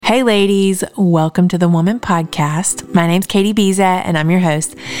Hey ladies, welcome to the Woman Podcast. My name's Katie Biza and I'm your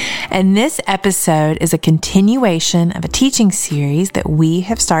host. And this episode is a continuation of a teaching series that we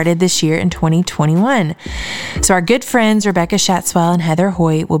have started this year in 2021. So our good friends Rebecca Shatswell and Heather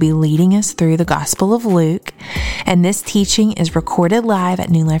Hoyt will be leading us through the Gospel of Luke. And this teaching is recorded live at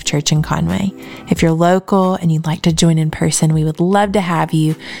New Life Church in Conway. If you're local and you'd like to join in person, we would love to have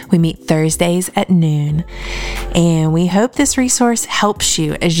you. We meet Thursdays at noon. And we hope this resource helps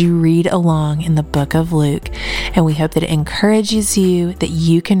you as you read along in the book of Luke. And we hope that it encourages you, that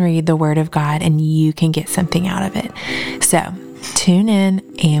you can read the Word of God and you can get something out of it. So tune in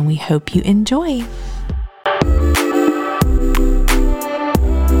and we hope you enjoy.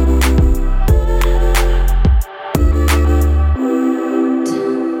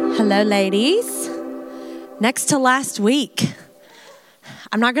 Hello, ladies. Next to last week.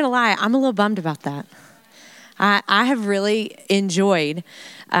 I'm not going to lie, I'm a little bummed about that. I have really enjoyed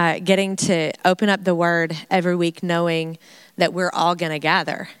getting to open up the Word every week, knowing that we're all going to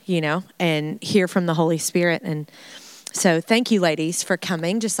gather, and hear from the Holy Spirit. And so thank you, ladies, for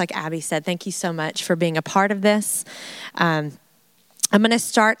coming. Just like Abby said, thank you so much for being a part of this. I'm going to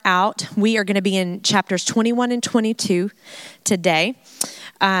start out. We are going to be in chapters 21 and 22 today.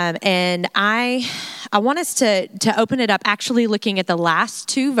 And I want us to open it up actually looking at the last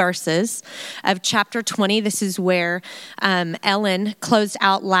two verses of chapter 20. This is where Ellen closed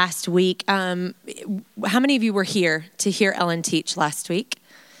out last week. How many of you were here to hear Ellen teach last week?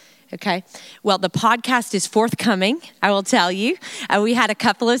 Okay. Well, the podcast is forthcoming, I will tell you. We had a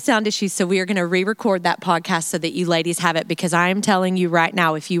couple of sound issues, so we are going to re-record that podcast so that you ladies have it, because I am telling you right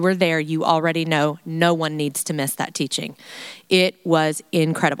now, if you were there, you already know no one needs to miss that teaching. It was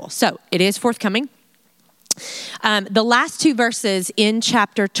incredible. So it is forthcoming. The last two verses in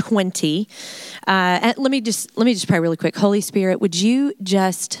chapter 20, and let me just pray really quick. Holy Spirit, would you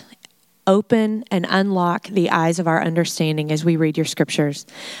just open and unlock the eyes of our understanding as we read your scriptures?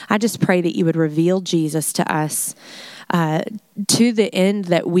 I just pray that you would reveal Jesus to us to the end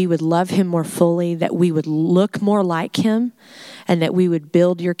that we would love him more fully, that we would look more like him, and that we would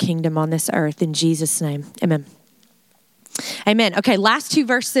build your kingdom on this earth. In Jesus' name, amen. Amen. Okay, last two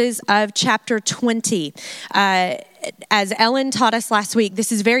verses of chapter 20. As Ellen taught us last week,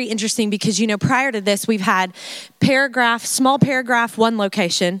 this is very interesting because, prior to this, we've had small paragraph, one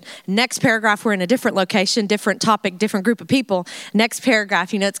location. Next paragraph, we're in a different location, different topic, different group of people. Next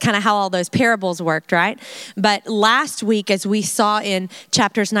paragraph, it's kind of how all those parables worked, right? But last week, as we saw in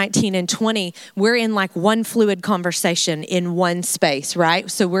chapters 19 and 20, we're in like one fluid conversation in one space,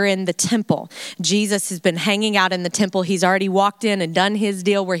 right? So we're in the temple. Jesus has been hanging out in the temple. He's already walked in and done his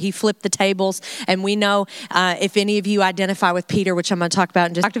deal where he flipped the tables. And we know if any of you identify with Peter, which I'm going to talk about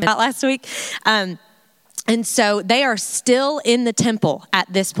and just talked about last week. And so they are still in the temple at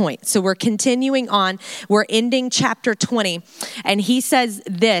this point. So we're continuing on. We're ending chapter 20. And he says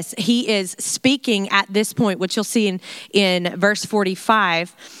this. He is speaking at this point, which you'll see in verse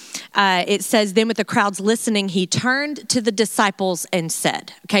 45. It says, then with the crowds listening, he turned to the disciples and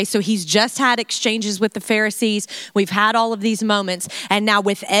said, okay, so he's just had exchanges with the Pharisees. We've had all of these moments. And now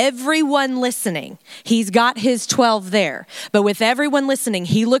with everyone listening, he's got his 12 there. But with everyone listening,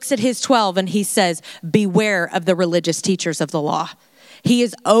 he looks at his 12 and he says, beware of the religious teachers of the law. He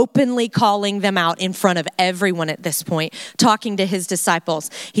is openly calling them out in front of everyone at this point, talking to his disciples.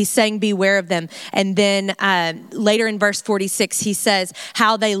 He's saying, beware of them. And then later in verse 46, he says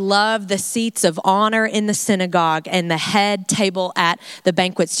how they love the seats of honor in the synagogue and the head table at the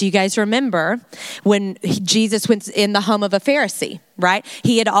banquets. Do you guys remember when Jesus went in the home of a Pharisee? Right?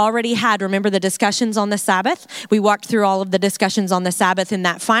 He had already remember the discussions on the Sabbath? We walked through all of the discussions on the Sabbath. In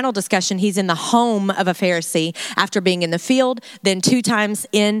that final discussion, he's in the home of a Pharisee after being in the field, then 2 times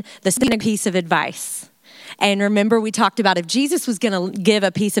in the synagogue. Piece of advice. And remember, we talked about if Jesus was going to give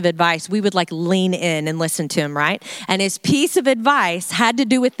a piece of advice, we would lean in and listen to him, right? And his piece of advice had to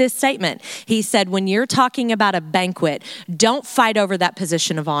do with this statement. He said, when you're talking about a banquet, don't fight over that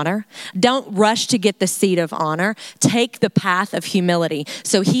position of honor. Don't rush to get the seat of honor. Take the path of humility.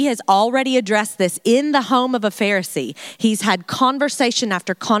 So he has already addressed this in the home of a Pharisee. He's had conversation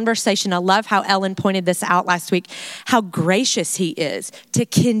after conversation. I love how Ellen pointed this out last week, how gracious he is to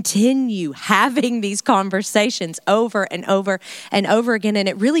continue having these conversations over and over and over again. And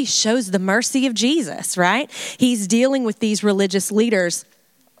it really shows the mercy of Jesus, right? He's dealing with these religious leaders.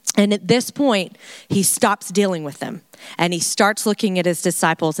 And at this point, he stops dealing with them. And he starts looking at his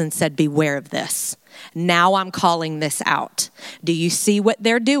disciples and said, beware of this. Now I'm calling this out. Do you see what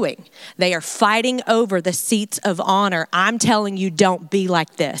they're doing? They are fighting over the seats of honor. I'm telling you, don't be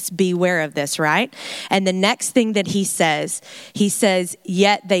like this. Beware of this, right? And the next thing that he says,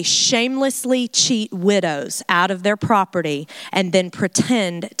 yet they shamelessly cheat widows out of their property and then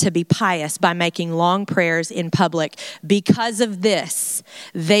pretend to be pious by making long prayers in public. Because of this,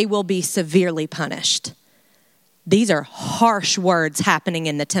 they will be severely punished. These are harsh words happening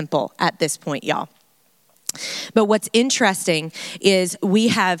in the temple at this point, y'all. But what's interesting is we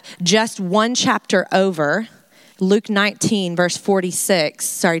have just one chapter over, Luke 19, verse 46.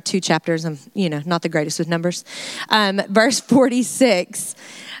 Sorry, 2 chapters. I'm, not the greatest with numbers. Verse 46,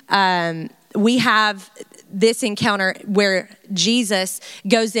 we have this encounter where Jesus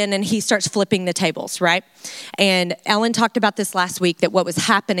goes in and he starts flipping the tables, right? And Ellen talked about this last week, that what was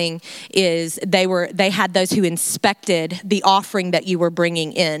happening is they had those who inspected the offering that you were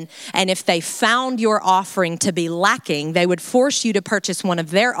bringing in. And if they found your offering to be lacking, they would force you to purchase one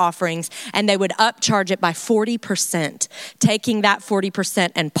of their offerings and they would upcharge it by 40%, taking that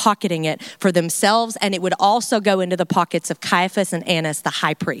 40% and pocketing it for themselves. And it would also go into the pockets of Caiaphas and Annas, the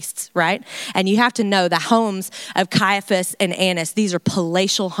high priests, right? And you have to know the homes of Caiaphas and Annas, these are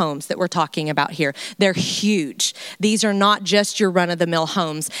palatial homes that we're talking about here. They're huge. These are not just your run-of-the-mill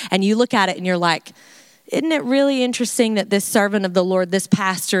homes. And you look at it and you're like, isn't it really interesting that this servant of the Lord, this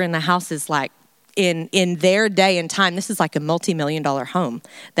pastor in the house is like, in their day and time, this is like a multi-million-dollar home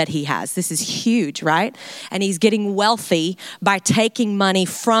that he has. This is huge, right? And he's getting wealthy by taking money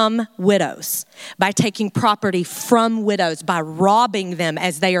from widows, by taking property from widows, by robbing them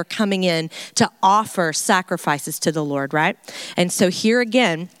as they are coming in to offer sacrifices to the Lord, right? And so here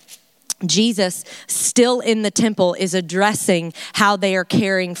again, Jesus, still in the temple, is addressing how they are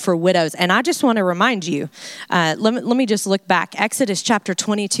caring for widows. And I just want to remind you, let me just look back. Exodus chapter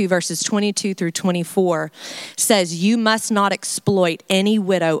 22, verses 22 through 24 says, you must not exploit any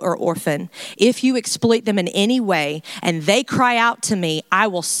widow or orphan. If you exploit them in any way and they cry out to me, I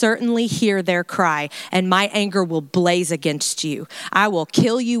will certainly hear their cry and my anger will blaze against you. I will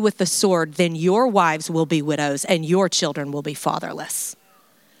kill you with the sword. Then your wives will be widows and your children will be fatherless.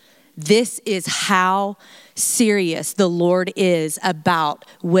 This is how serious the Lord is about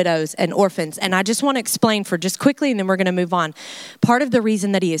widows and orphans. And I just want to explain for just quickly, and then we're going to move on. Part of the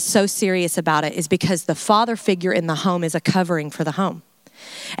reason that he is so serious about it is because the father figure in the home is a covering for the home.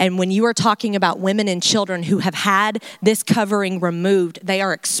 And when you are talking about women and children who have had this covering removed, they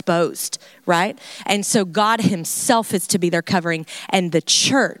are exposed, right? And so God himself is to be their covering. And the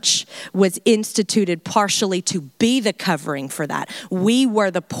church was instituted partially to be the covering for that. We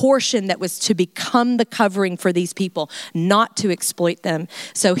were the portion that was to become the covering for these people, not to exploit them.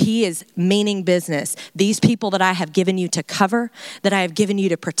 So he is meaning business. These people that I have given you to cover, that I have given you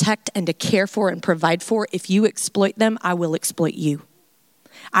to protect and to care for and provide for, if you exploit them, I will exploit you.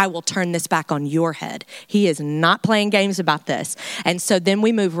 I will turn this back on your head. He is not playing games about this. And so then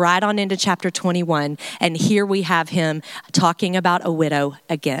we move right on into chapter 21. And here we have him talking about a widow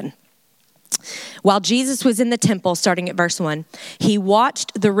again. While Jesus was in the temple, starting at verse 1, he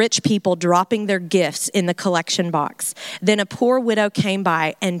watched the rich people dropping their gifts in the collection box. Then a poor widow came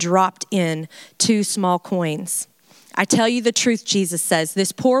by and dropped in 2 small coins. I tell you the truth, Jesus says,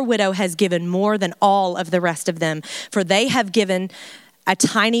 this poor widow has given more than all of the rest of them, for they have given a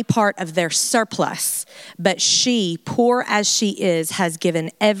tiny part of their surplus, but she, poor as she is, has given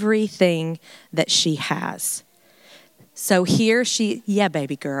everything that she has. So here she, yeah,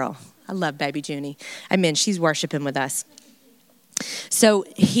 baby girl. I love baby Junie. Amen. She's worshiping with us. So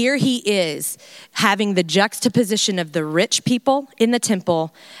here he is having the juxtaposition of the rich people in the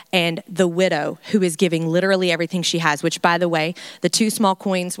temple and the widow who is giving literally everything she has, which, by the way, the 2 small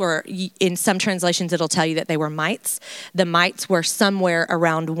coins were, in some translations, it'll tell you that they were mites. The mites were somewhere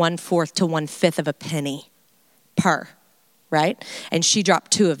around 1/4 to 1/5 of a penny per, right? And she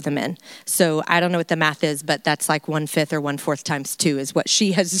dropped 2 of them in. So I don't know what the math is, but that's like 1/5 or 1/4 times 2 is what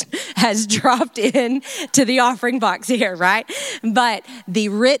she has dropped in to the offering box here, right? But the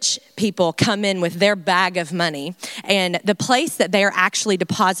rich people come in with their bag of money, and the place that they're actually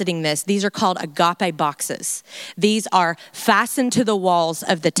depositing this, these are called agape boxes. These are fastened to the walls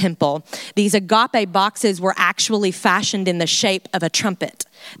of the temple. These agape boxes were actually fashioned in the shape of a trumpet.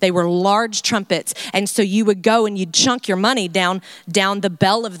 They were large trumpets. And so you would go and you'd chunk your money down the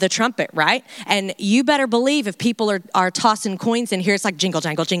bell of the trumpet, right? And you better believe if people are tossing coins in here, it's like jingle,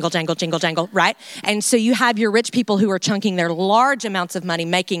 jangle, jingle, jangle, jingle, jangle, right? And so you have your rich people who are chunking their large amounts of money,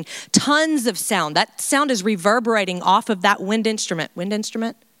 making tons of sound. That sound is reverberating off of that wind instrument. Wind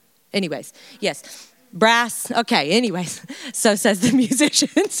instrument? Anyways, yes. brass. Okay, anyways, so says the musician.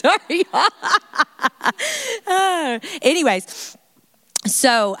 Sorry. Anyways,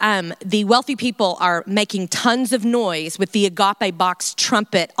 so the wealthy people are making tons of noise with the agape box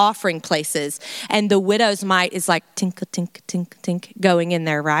trumpet offering places. And the widow's mite is like tink, tink, tink, tink going in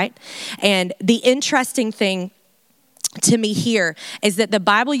there, right? And the interesting thing to me here is that the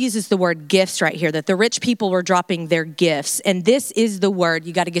Bible uses the word gifts right here, that the rich people were dropping their gifts. And this is the word,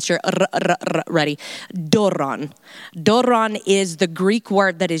 you got to get your ready, doron. Doron is the Greek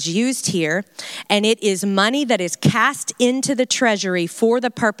word that is used here, and it is money that is cast into the treasury for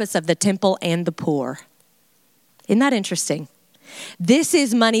the purpose of the temple and the poor. Isn't that interesting? This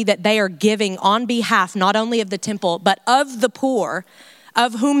is money that they are giving on behalf not only of the temple, but of the poor,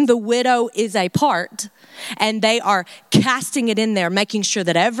 of whom the widow is a part. And they are casting it in there, making sure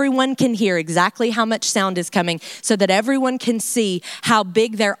that everyone can hear exactly how much sound is coming so that everyone can see how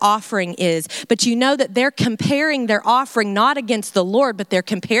big their offering is. But you know that they're comparing their offering not against the Lord, but they're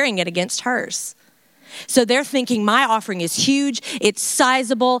comparing it against hers. So they're thinking, my offering is huge, it's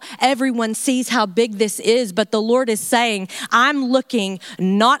sizable, everyone sees how big this is, but the Lord is saying, I'm looking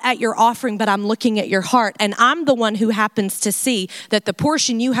not at your offering, but I'm looking at your heart, and I'm the one who happens to see that the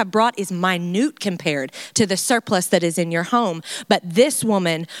portion you have brought is minute compared to the surplus that is in your home. But this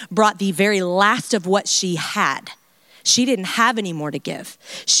woman brought the very last of what she had. She didn't have any more to give.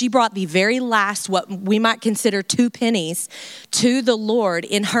 She brought the very last, what we might consider 2 pennies, to the Lord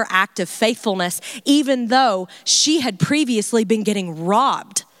in her act of faithfulness, even though she had previously been getting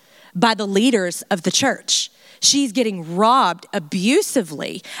robbed by the leaders of the church. She's getting robbed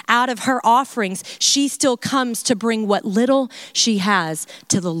abusively out of her offerings. She still comes to bring what little she has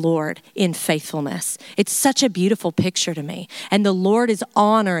to the Lord in faithfulness. It's such a beautiful picture to me. And the Lord is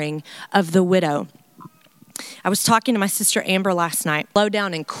honoring of the widow. I was talking to my sister Amber last night. Slow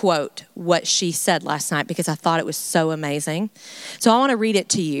down and quote what she said last night because I thought it was so amazing. So I want to read it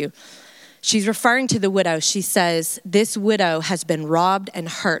to you. She's referring to the widow. She says, this widow has been robbed and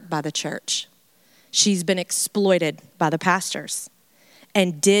hurt by the church. She's been exploited by the pastors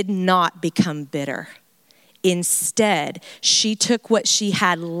and did not become bitter. Instead, she took what she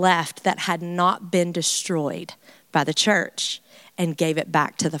had left that had not been destroyed by the church and gave it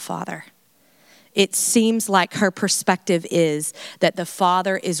back to the Father. It seems like her perspective is that the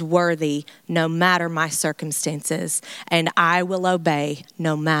Father is worthy no matter my circumstances, and I will obey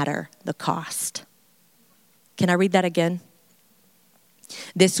no matter the cost. Can I read that again?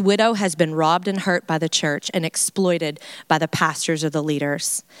 This widow has been robbed and hurt by the church and exploited by the pastors or the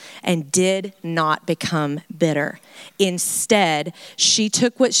leaders and did not become bitter. Instead, she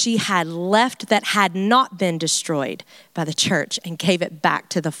took what she had left that had not been destroyed by the church and gave it back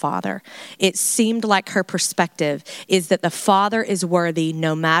to the Father. It seemed like her perspective is that the Father is worthy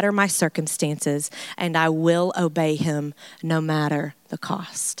no matter my circumstances, and I will obey him no matter the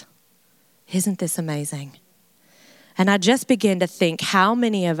cost. Isn't this amazing? And I just began to think how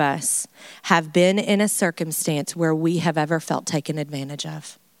many of us have been in a circumstance where we have ever felt taken advantage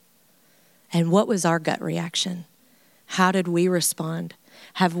of. And what was our gut reaction? How did we respond?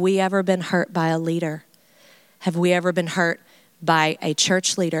 Have we ever been hurt by a leader? Have we ever been hurt by a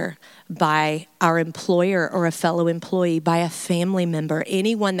church leader, by our employer or a fellow employee, by a family member,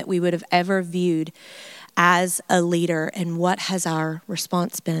 anyone that we would have ever viewed as a leader? And what has our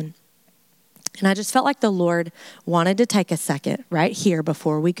response been? And I just felt like the Lord wanted to take a second right here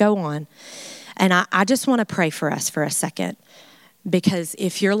before we go on. And I just want to pray for us for a second. Because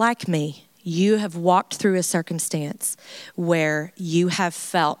if you're like me, you have walked through a circumstance where you have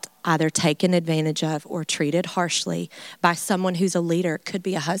felt either taken advantage of or treated harshly by someone who's a leader. It could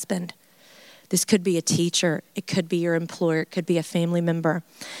be a husband. This could be a teacher. It could be your employer. It could be a family member.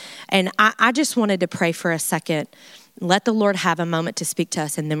 And I just wanted to pray for a second. Let the Lord have a moment to speak to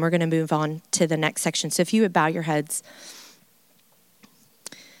us, and then we're going to move on to the next section. So if you would bow your heads.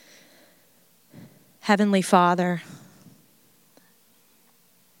 Heavenly Father,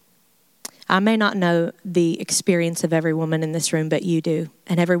 I may not know the experience of every woman in this room, but you do.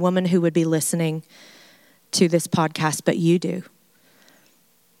 And every woman who would be listening to this podcast, but you do.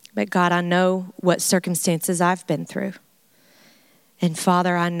 But God, I know what circumstances I've been through. And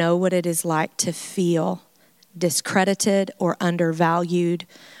Father, I know what it is like to feel discredited or undervalued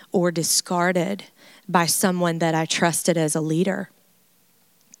or discarded by someone that I trusted as a leader.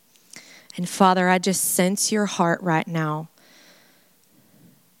 And Father, I just sense your heart right now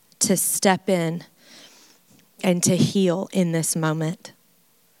to step in and to heal in this moment.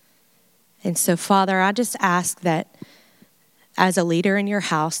 And so, Father, I just ask that as a leader in your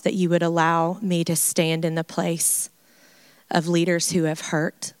house, that you would allow me to stand in the place of leaders who have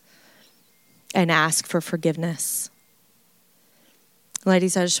hurt. and ask for forgiveness.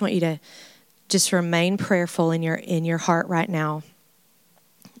 Ladies, I just want you to just remain prayerful in your heart right now.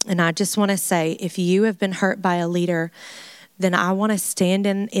 And I just want to say, if you have been hurt by a leader, then I want to stand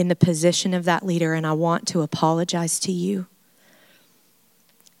in the position of that leader, and I want to apologize to you.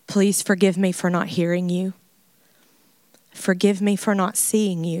 Please forgive me for not hearing you. Forgive me for not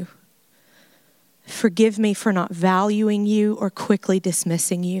seeing you. Forgive me for not valuing you or quickly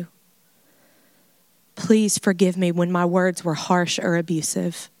dismissing you. Please forgive me when my words were harsh or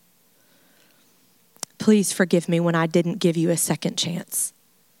abusive. Please forgive me when I didn't give you a second chance.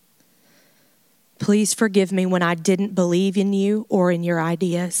 Please forgive me when I didn't believe in you or in your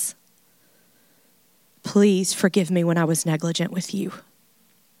ideas. Please forgive me when I was negligent with you.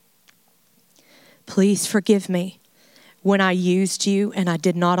 Please forgive me when I used you and I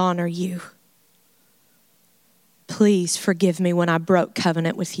did not honor you. Please forgive me when I broke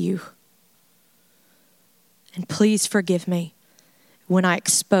covenant with you. And please forgive me when I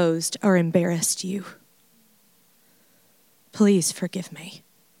exposed or embarrassed you. Please forgive me.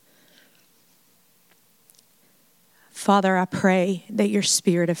 Father, I pray that your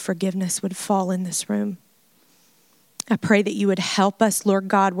spirit of forgiveness would fall in this room. I pray that you would help us, Lord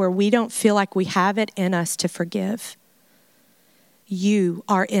God, where we don't feel like we have it in us to forgive. You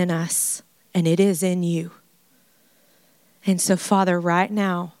are in us, and it is in you. And so, Father, right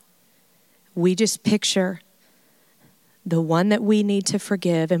now, we just picture the one that we need to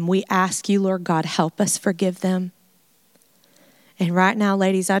forgive, and we ask you, Lord God, help us forgive them. And right now,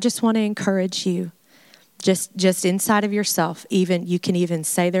 ladies, I just want to encourage you, just inside of yourself, even you can even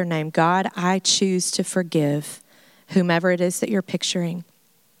say their name. God, I choose to forgive whomever it is that you're picturing.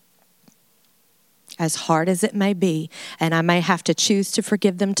 As hard as it may be, and I may have to choose to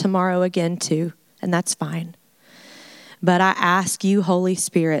forgive them tomorrow again too, and that's fine. But I ask you, Holy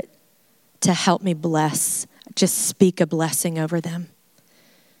Spirit, to help me bless, just speak a blessing over them.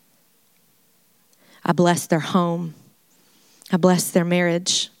 I bless their home. I bless their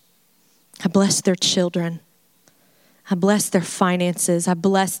marriage. I bless their children. I bless their finances. I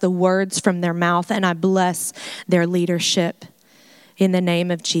bless the words from their mouth, and I bless their leadership. In the name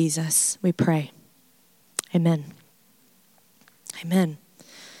of Jesus, we pray. Amen. Amen.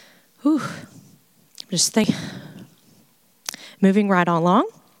 Whew. Just think. Moving right along.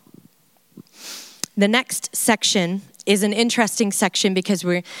 The next section is an interesting section because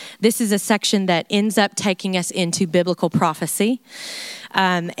this is a section that ends up taking us into biblical prophecy.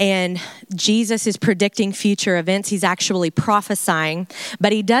 And Jesus is predicting future events. He's actually prophesying,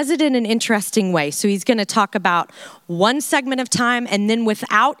 but he does it in an interesting way. So he's going to talk about one segment of time, and then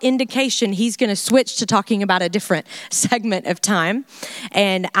without indication, he's going to switch to talking about a different segment of time.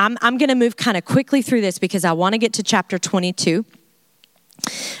 And I'm going to move kind of quickly through this because I want to get to chapter 22.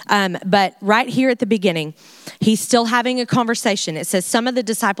 But right here at the beginning, he's still having a conversation. It says some of the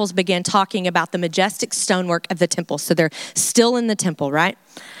disciples began talking about the majestic stonework of the temple. So they're still in the temple, right?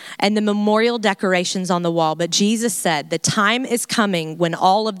 And the memorial decorations on the wall. But Jesus said, the time is coming when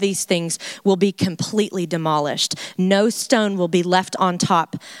all of these things will be completely demolished. No stone will be left on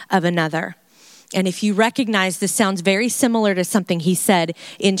top of another. And if you recognize, this sounds very similar to something he said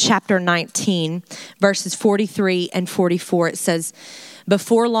in chapter 19, verses 43 and 44. It says,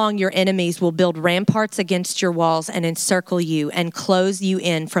 before long, your enemies will build ramparts against your walls and encircle you and close you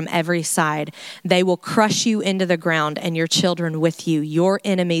in from every side. They will crush you into the ground and your children with you. Your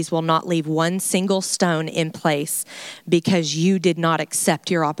enemies will not leave one single stone in place because you did not accept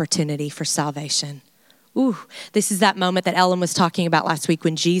your opportunity for salvation. Ooh, this is that moment that Ellen was talking about last week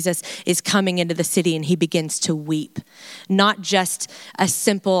when Jesus is coming into the city and he begins to weep. Not just a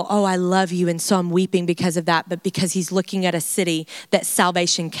simple, oh, I love you and so I'm weeping because of that, but because he's looking at a city that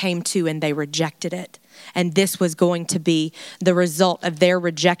salvation came to and they rejected it. And this was going to be the result of their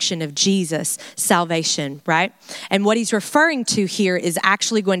rejection of Jesus, salvation, right? And what he's referring to here is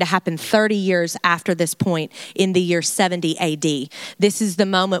actually going to happen 30 years after this point in the year 70 AD. This is the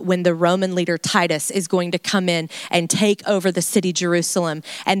moment when the Roman leader Titus is going to come in and take over the city Jerusalem,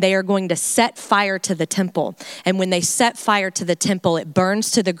 and they are going to set fire to the temple. And when they set fire to the temple, it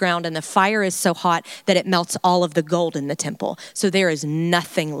burns to the ground, and the fire is so hot that it melts all of the gold in the temple. So there is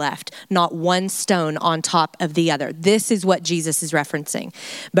nothing left, not one stone on top of the other. This is what Jesus is referencing.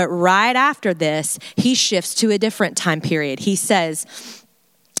 But right after this, he shifts to a different time period. He says,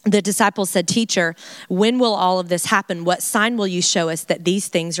 the disciples said, teacher, when will all of this happen? What sign will you show us that these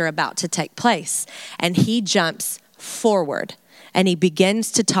things are about to take place? And he jumps forward and he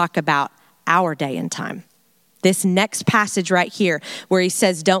begins to talk about our day and time. This next passage right here where he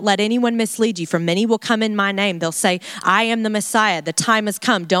says, don't let anyone mislead you, for many will come in my name. They'll say, I am the Messiah. The time has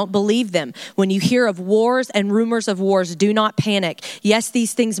come. Don't believe them. When you hear of wars and rumors of wars, do not panic. Yes,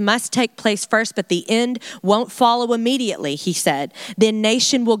 these things must take place first, but the end won't follow immediately, he said. Then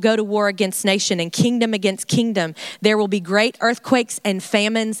nation will go to war against nation and kingdom against kingdom. There will be great earthquakes and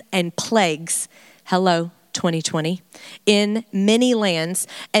famines and plagues. Hello, 2020, in many lands,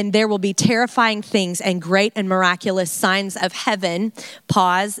 and there will be terrifying things and great and miraculous signs of heaven.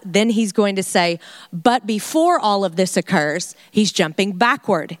 Pause. Then he's going to say, but before all of this occurs, he's jumping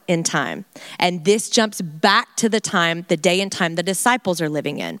backward in time. And this jumps back to the time, the day and time the disciples are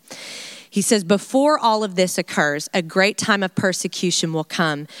living in. He says, before all of this occurs, a great time of persecution will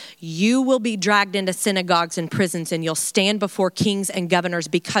come. You will be dragged into synagogues and prisons, and you'll stand before kings and governors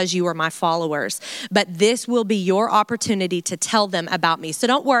because you are my followers. But this will be your opportunity to tell them about me. So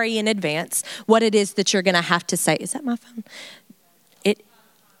don't worry in advance what it is that you're going to have to say. Is that my phone?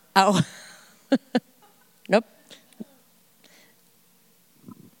 Oh, nope.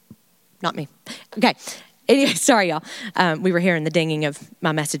 Not me. Okay. Anyway, sorry, y'all. We were hearing the dinging of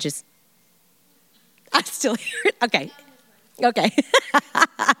my messages. I still hear it. Okay.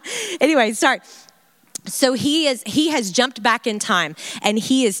 Anyway, sorry. So he has jumped back in time, and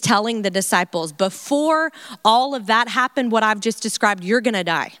he is telling the disciples, before all of that happened, what I've just described, you're going to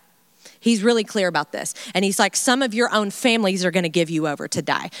die. He's really clear about this. And he's like, some of your own families are going to give you over to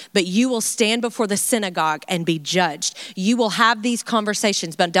die, but you will stand before the synagogue and be judged. You will have these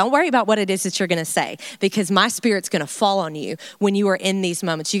conversations, but don't worry about what it is that you're going to say, because my spirit's going to fall on you when you are in these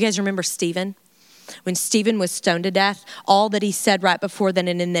moments. You guys remember Stephen? When Stephen was stoned to death, all that he said right before then,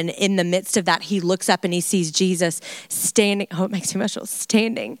 and then in the midst of that, he looks up and he sees Jesus standing. Oh, it makes me emotional.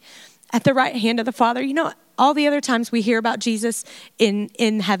 Standing at the right hand of the Father. You know, all the other times we hear about Jesus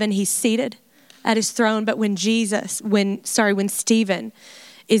in heaven, he's seated at his throne. But when Stephen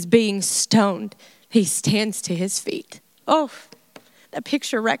is being stoned, he stands to his feet. Oh, that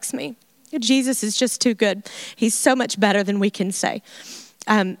picture wrecks me. Jesus is just too good. He's so much better than we can say.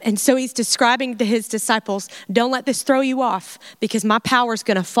 And so he's describing to his disciples, don't let this throw you off, because my power is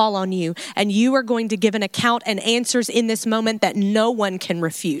going to fall on you, and you are going to give an account and answers in this moment that no one can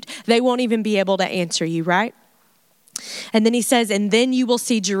refute. They won't even be able to answer you, right? And then he says, and then you will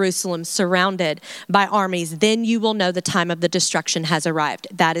see Jerusalem surrounded by armies. Then you will know the time of the destruction has arrived.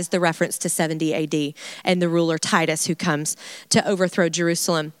 That is the reference to 70 AD and the ruler Titus who comes to overthrow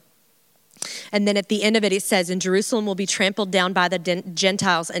Jerusalem. And then at the end of it, it says, and Jerusalem will be trampled down by the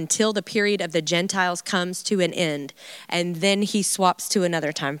Gentiles until the period of the Gentiles comes to an end. And then he swaps to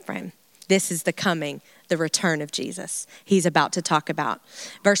another time frame. This is the return of Jesus he's about to talk about.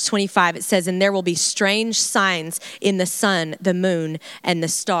 Verse 25, it says, and there will be strange signs in the sun, the moon, and the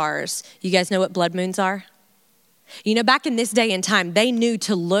stars. You guys know what blood moons are? You know, back in this day and time, they knew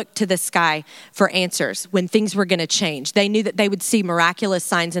to look to the sky for answers when things were going to change. They knew that they would see miraculous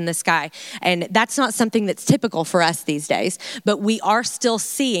signs in the sky. And that's not something that's typical for us these days, but we are still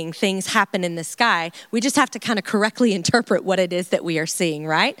seeing things happen in the sky. We just have to kind of correctly interpret what it is that we are seeing,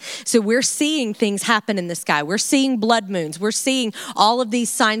 right? So we're seeing things happen in the sky. We're seeing blood moons. We're seeing all of these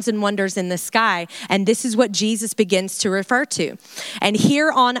signs and wonders in the sky. And this is what Jesus begins to refer to. And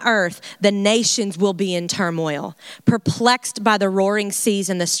here on earth, the nations will be in turmoil, perplexed by the roaring seas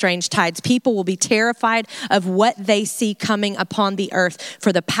and the strange tides. People will be terrified of what they see coming upon the earth,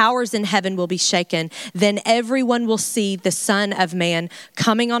 for the powers in heaven will be shaken. Then everyone will see the Son of Man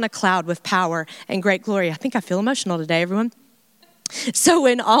coming on a cloud with power and great glory. I think I feel emotional today, everyone. So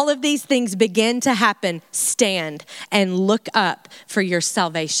when all of these things begin to happen, stand and look up, for your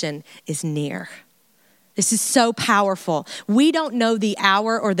salvation is near. This is so powerful. We don't know the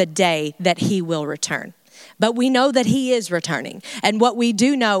hour or the day that he will return, but we know that he is returning. And what we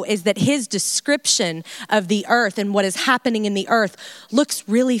do know is that his description of the earth and what is happening in the earth looks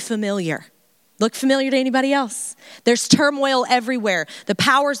really familiar. Look familiar to anybody else? There's turmoil everywhere. The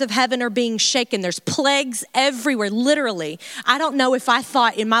powers of heaven are being shaken. There's plagues everywhere, literally. I don't know if I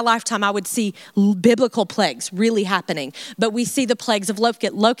thought in my lifetime I would see biblical plagues really happening, but we see the plagues of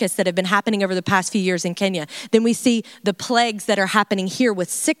locusts that have been happening over the past few years in Kenya. Then we see the plagues that are happening here with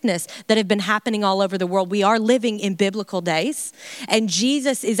sickness that have been happening all over the world. We are living in biblical days, and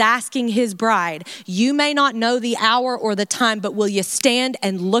Jesus is asking his bride, you may not know the hour or the time, but will you stand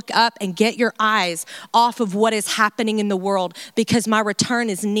and look up and get your eyes off of what is happening in the world, because my return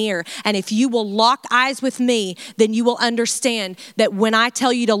is near. And if you will lock eyes with me, then you will understand that when I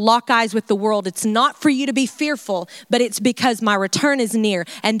tell you to lock eyes with the world, it's not for you to be fearful, but it's because my return is near.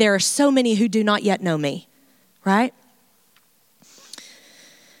 And there are so many who do not yet know me, right?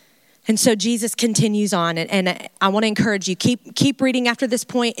 And so Jesus continues on, and I want to encourage you, keep reading after this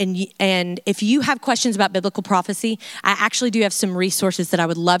point, and if you have questions about biblical prophecy, I actually do have some resources that I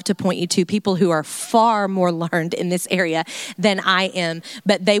would love to point you to, people who are far more learned in this area than I am,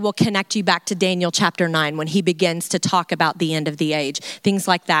 but they will connect you back to Daniel chapter 9 when he begins to talk about the end of the age, things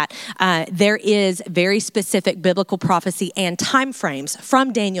like that. There is very specific biblical prophecy and time frames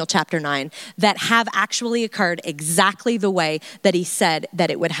from Daniel chapter 9 that have actually occurred exactly the way that he said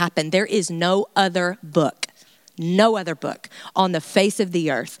that it would happen. There is no other book on the face of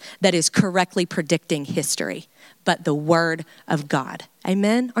the earth that is correctly predicting history but the Word of God.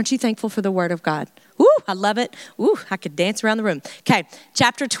 Amen? Aren't you thankful for the Word of God? Woo, I love it. Woo, I could dance around the room. Okay,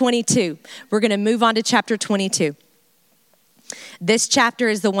 chapter 22. We're going to move on to chapter 22. This chapter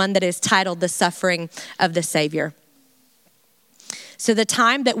is the one that is titled The Suffering of the Savior. So the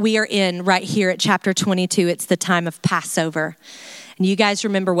time that we are in right here at chapter 22, it's the time of Passover. And you guys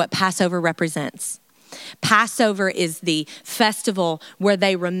remember what Passover represents. Passover is the festival where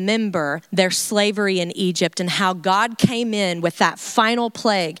they remember their slavery in Egypt and how God came in with that final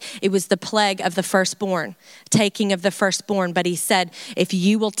plague. It was the plague of the firstborn, taking of the firstborn. But he said, if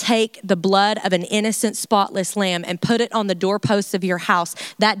you will take the blood of an innocent, spotless lamb and put it on the doorposts of your house,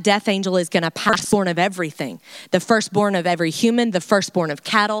 that death angel is going to pass firstborn of everything. The firstborn of every human, the firstborn of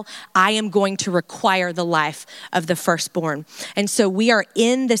cattle. I am going to require the life of the firstborn. And so we are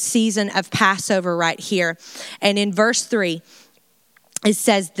in the season of Passover right here. And in verse 3, it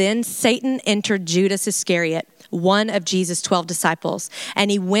says, then Satan entered Judas Iscariot, one of Jesus' 12 disciples, and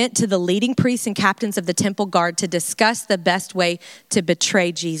he went to the leading priests and captains of the temple guard to discuss the best way to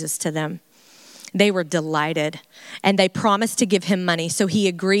betray Jesus to them. They were delighted, and they promised to give him money. So he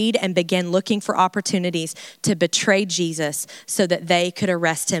agreed and began looking for opportunities to betray Jesus so that they could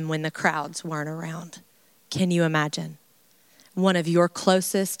arrest him when the crowds weren't around. Can you imagine? One of your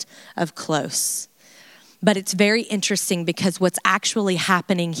closest of close. But it's very interesting because what's actually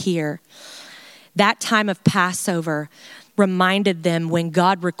happening here, that time of Passover reminded them when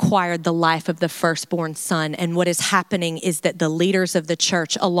God required the life of the firstborn son. And what is happening is that the leaders of the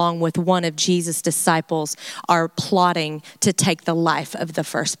church, along with one of Jesus' disciples, are plotting to take the life of the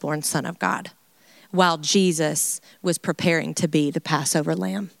firstborn son of God, while Jesus was preparing to be the Passover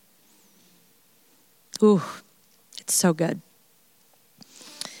lamb. Ooh, it's so good.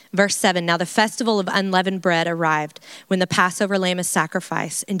 Verse 7, now the festival of unleavened bread arrived when the Passover lamb is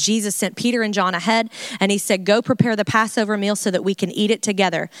sacrificed. And Jesus sent Peter and John ahead, and he said, go prepare the Passover meal so that we can eat it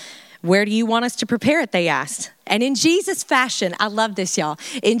together. Where do you want us to prepare it, they asked. And in Jesus' fashion, I love this, y'all.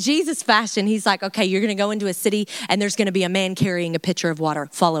 In Jesus' fashion, he's like, okay, you're going to go into a city, and there's going to be a man carrying a pitcher of water.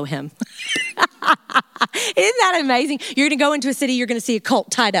 Follow him. Isn't that amazing? You're going to go into a city, you're going to see a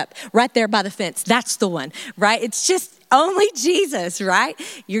colt tied up right there by the fence. That's the one, right? It's just only Jesus, right?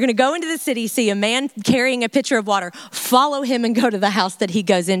 You're going to go into the city, see a man carrying a pitcher of water, follow him and go to the house that he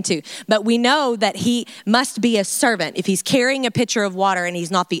goes into. But we know that he must be a servant if he's carrying a pitcher of water and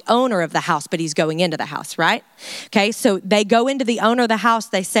he's not the owner of the house, but he's going into the house, right? Okay, so they go into the owner of the house.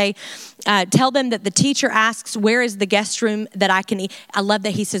 They say, tell them that the teacher asks, where is the guest room that I can eat? I love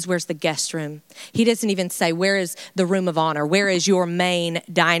that he says, where's the guest room? He doesn't even say, where is the room of honor? Where is your main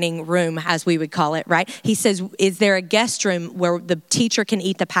dining room, as we would call it, right? He says, is there a guest room where the teacher can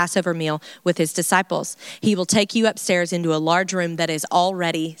eat the Passover meal with his disciples? He will take you upstairs into a large room that is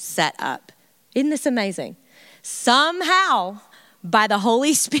already set up. Isn't this amazing? Somehow, by the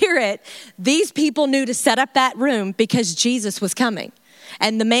Holy Spirit, these people knew to set up that room because Jesus was coming.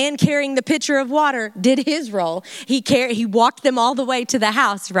 And the man carrying the pitcher of water did his role. He walked them all the way to the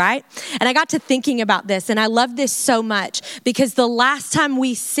house, right? And I got to thinking about this, and I love this so much because the last time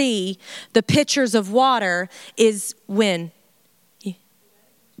we see the pitchers of water is when?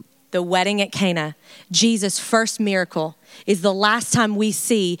 The wedding at Cana. Jesus' first miracle is the last time we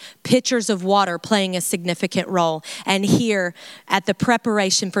see pitchers of water playing a significant role. And here at the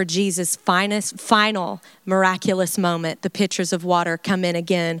preparation for Jesus' final miraculous moment, the pitchers of water come in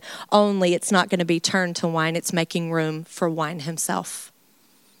again, only it's not going to be turned to wine. It's making room for wine himself.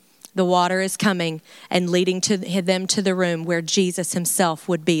 The water is coming and leading to them to the room where Jesus himself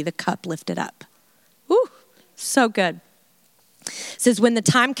would be, the cup lifted up. Woo, so good. It says, when the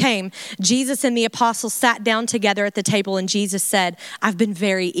time came, Jesus and the apostles sat down together at the table, and Jesus said, I've been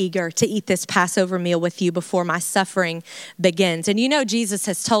very eager to eat this Passover meal with you before my suffering begins. And you know, Jesus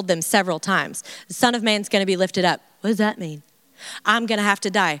has told them several times, the Son of Man's going to be lifted up. What does that mean? I'm going to have to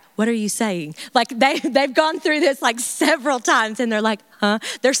die. What are you saying? Like they've gone through this like several times and they're like, huh?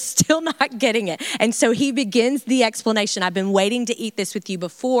 They're still not getting it. And so he begins the explanation. I've been waiting to eat this with you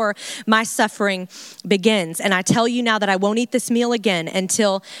before my suffering begins. And I tell you now that I won't eat this meal again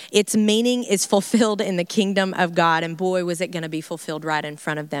until its meaning is fulfilled in the kingdom of God. And boy, was it going to be fulfilled right in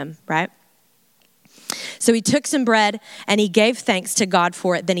front of them, right? So he took some bread and he gave thanks to God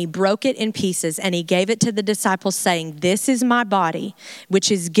for it. Then he broke it in pieces and he gave it to the disciples saying, this is my body,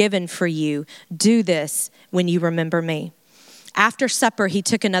 which is given for you. Do this when you remember me. After supper, he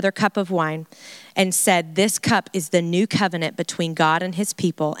took another cup of wine and said, this cup is the new covenant between God and his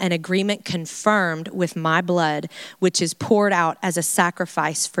people, an agreement confirmed with my blood, which is poured out as a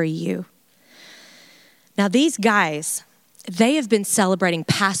sacrifice for you. Now these guys, they have been celebrating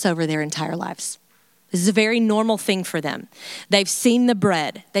Passover their entire lives. This is a very normal thing for them. They've seen the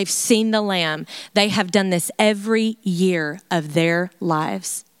bread. They've seen the lamb. They have done this every year of their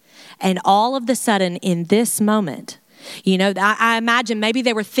lives. And all of a sudden in this moment, you know, I imagine maybe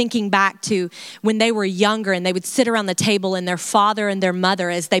they were thinking back to when they were younger and they would sit around the table and their father and their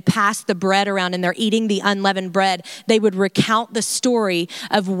mother, as they passed the bread around and they're eating the unleavened bread, they would recount the story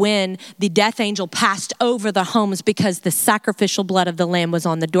of when the death angel passed over the homes because the sacrificial blood of the lamb was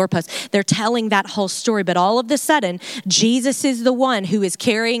on the doorpost. They're telling that whole story, but all of a sudden, Jesus is the one who is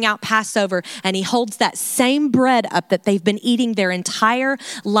carrying out Passover, and he holds that same bread up that they've been eating their entire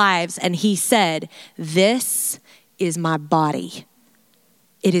lives, and he said, this is my body.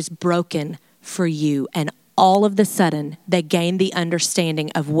 It is broken for you. And all of a sudden, they gain the understanding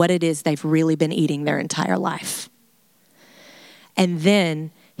of what it is they've really been eating their entire life. And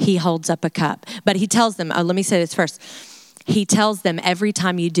then he holds up a cup. But he tells them, let me say this first. He tells them, every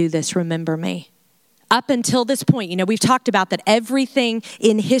time you do this, remember me. Up until this point, you know, we've talked about that everything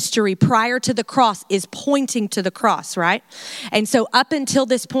in history prior to the cross is pointing to the cross, right? And so up until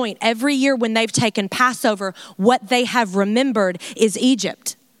this point, every year when they've taken Passover, what they have remembered is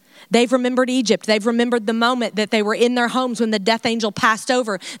Egypt. They've remembered Egypt. They've remembered the moment that they were in their homes when the death angel passed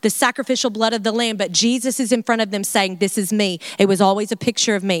over the sacrificial blood of the lamb. But Jesus is in front of them saying, this is me. It was always a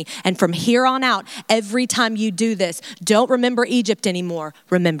picture of me. And from here on out, every time you do this, don't remember Egypt anymore.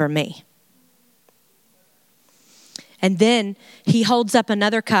 Remember me. And then he holds up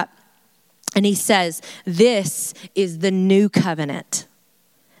another cup and he says, this is the new covenant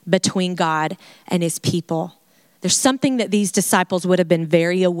between God and his people. There's something that these disciples would have been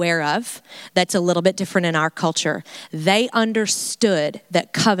very aware of that's a little bit different in our culture. They understood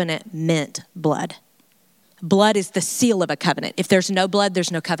that covenant meant blood. Blood is the seal of a covenant. If there's no blood,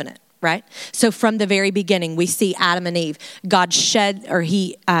 there's no covenant. Right? So from the very beginning, we see Adam and Eve. God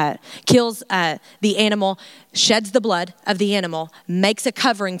he kills the animal, sheds the blood of the animal, makes a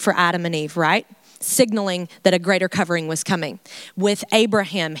covering for Adam and Eve, right? Signaling that a greater covering was coming. With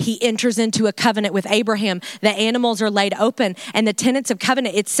Abraham, he enters into a covenant with Abraham. The animals are laid open, and the tenets of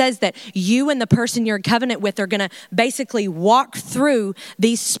covenant, it says that you and the person you're in covenant with are going to basically walk through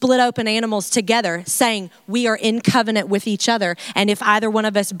these split open animals together, saying we are in covenant with each other, and if either one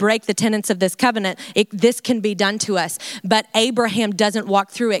of us break the tenets of this covenant, this can be done to us. But Abraham doesn't walk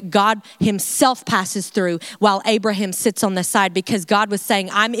through it. God himself passes through while Abraham sits on the side, because God was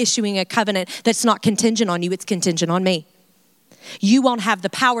saying, I'm issuing a covenant that's not contingent on you, it's contingent on me. You won't have the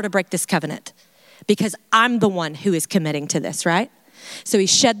power to break this covenant because I'm the one who is committing to this, right? So he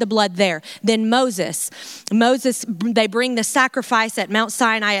shed the blood there. Then Moses, they bring the sacrifice at Mount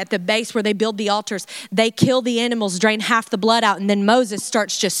Sinai at the base where they build the altars. They kill the animals, drain half the blood out, and then Moses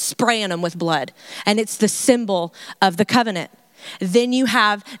starts just spraying them with blood. And it's the symbol of the covenant. Then you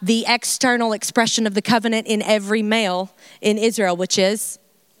have the external expression of the covenant in every male in Israel, which is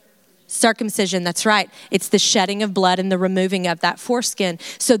circumcision. That's right. It's the shedding of blood and the removing of that foreskin.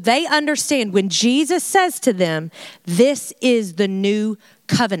 So they understand when Jesus says to them, this is the new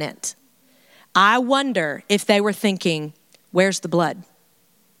covenant. I wonder if they were thinking, where's the blood?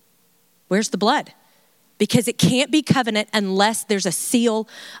 Where's the blood? Because it can't be covenant unless there's a seal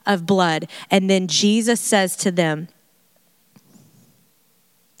of blood. And then Jesus says to them,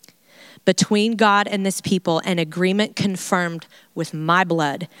 between God and this people, an agreement confirmed with my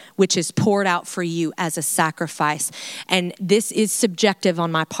blood, which is poured out for you as a sacrifice. And this is subjective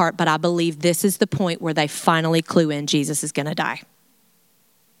on my part, but I believe this is the point where they finally clue in Jesus is going to die.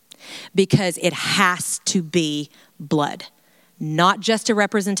 Because it has to be blood, not just a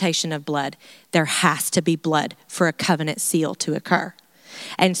representation of blood. There has to be blood for a covenant seal to occur.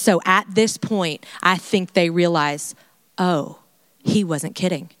 And so at this point, I think they realize, oh, he wasn't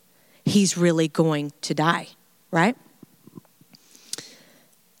kidding. He's really going to die, right?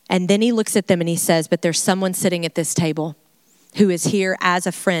 And then he looks at them and he says, but there's someone sitting at this table who is here as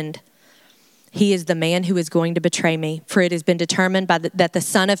a friend. He is the man who is going to betray me, for it has been determined that the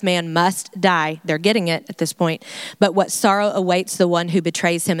Son of Man must die. They're getting it at this point. But what sorrow awaits the one who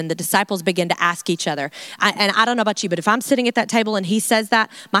betrays him? And the disciples begin to ask each other. And I don't know about you, but if I'm sitting at that table and he says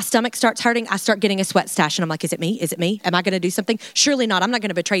that, my stomach starts hurting. I start getting a sweat stash. And I'm like, is it me? Is it me? Am I going to do something? Surely not. I'm not going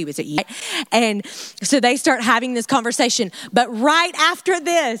to betray you. Is it you? And so they start having this conversation. But right after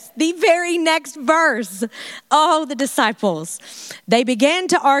this, the very next verse, the disciples, they began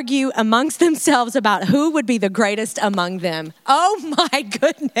to argue amongst themselves about who would be the greatest among them. Oh my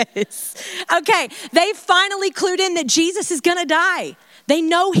goodness. Okay, they finally clued in that Jesus is going to die. They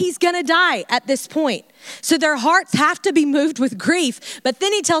know he's going to die at this point. So their hearts have to be moved with grief. But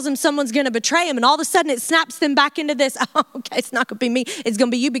then he tells them someone's going to betray him. And all of a sudden it snaps them back into this, okay, it's not going to be me. It's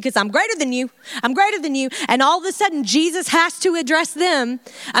going to be you because I'm greater than you. I'm greater than you. And all of a sudden Jesus has to address them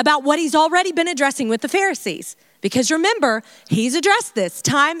about what he's already been addressing with the Pharisees. Because remember, he's addressed this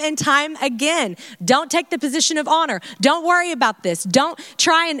time and time again. Don't take the position of honor. Don't worry about this. Don't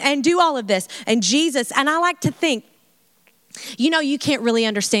try and do all of this. And Jesus, and I like to think, you can't really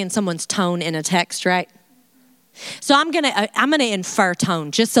understand someone's tone in a text, right? So I'm gonna infer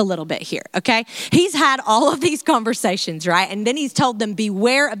tone just a little bit here, okay? He's had all of these conversations, right? And then he's told them,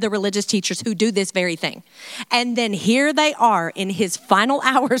 beware of the religious teachers who do this very thing. And then here they are in his final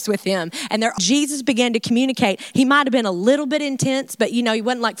hours with him. And Jesus began to communicate. He might have been a little bit intense, but he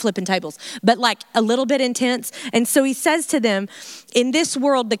wasn't like flipping tables, but like a little bit intense. And so he says to them, in this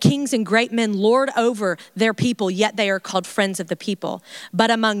world, the kings and great men lord over their people, yet they are called friends of the people.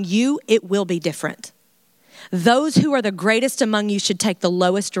 But among you, it will be different. Those who are the greatest among you should take the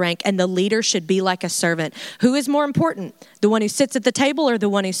lowest rank, and the leader should be like a servant. Who is more important, the one who sits at the table or the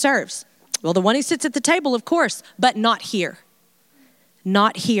one who serves? Well, the one who sits at the table, of course, but not here.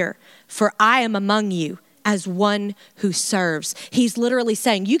 Not here, for I am among you as one who serves. He's literally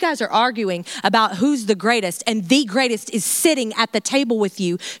saying, you guys are arguing about who's the greatest, and the greatest is sitting at the table with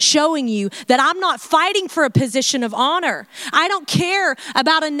you, showing you that I'm not fighting for a position of honor. I don't care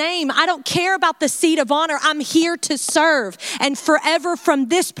about a name. I don't care about the seat of honor. I'm here to serve. And forever from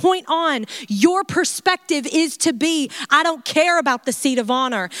this point on, your perspective is to be, I don't care about the seat of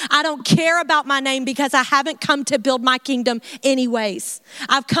honor. I don't care about my name because I haven't come to build my kingdom anyways.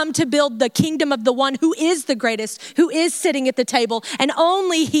 I've come to build the kingdom of the one who is the greatest, who is sitting at the table, and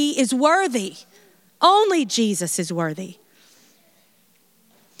only he is worthy. Only Jesus is worthy.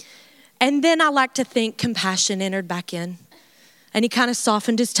 And then I like to think compassion entered back in. And he kind of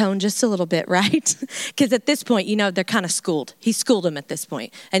softened his tone just a little bit, right? Because at this point, they're kind of schooled. He schooled them at this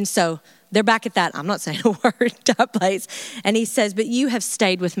point. And so they're back at that, I'm not saying a word, that place. And he says, but you have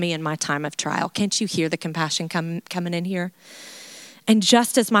stayed with me in my time of trial. Can't you hear the compassion coming in here? And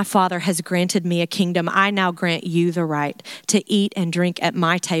just as my Father has granted me a kingdom, I now grant you the right to eat and drink at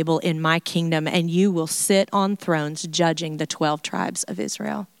my table in my kingdom, and you will sit on thrones judging the 12 tribes of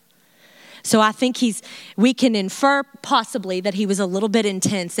Israel. So I think we can infer possibly that he was a little bit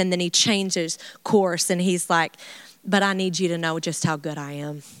intense, and then he changes course and he's like, but I need you to know just how good I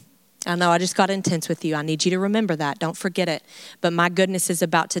am. I know I just got intense with you. I need you to remember that. Don't forget it. But my goodness is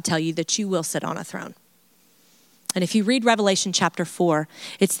about to tell you that you will sit on a throne. And if you read Revelation chapter 4,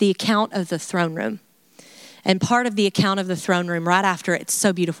 it's the account of the throne room. And part of the account of the throne room, right after, it's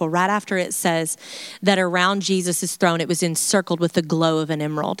so beautiful, right after it says that around Jesus' throne, it was encircled with the glow of an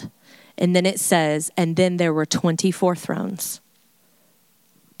emerald. And then it says, and then there were 24 thrones.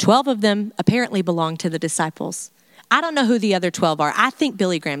 12 of them apparently belonged to the disciples. I don't know who the other 12 are. I think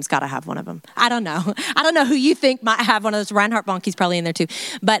Billy Graham's got to have one of them. I don't know. I don't know who you think might have one of those. Reinhard Bonnke's probably in there too.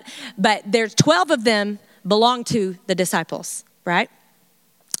 But there's 12 of them belong to the disciples, right?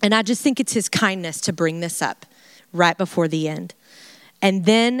 And I just think it's his kindness to bring this up right before the end. And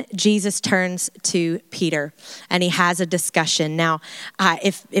then Jesus turns to Peter and he has a discussion. Now,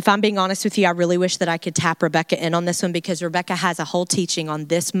 if I'm being honest with you, I really wish that I could tap Rebecca in on this one, because Rebecca has a whole teaching on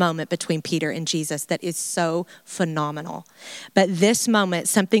this moment between Peter and Jesus that is so phenomenal. But this moment,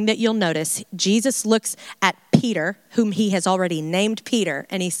 something that you'll notice, Jesus looks at Peter, whom he has already named Peter,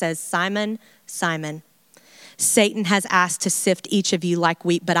 and he says, Simon, Simon, Satan has asked to sift each of you like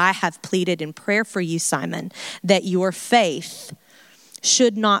wheat, but I have pleaded in prayer for you, Simon, that your faith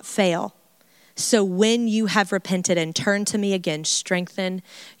should not fail. So when you have repented and turned to me again, strengthen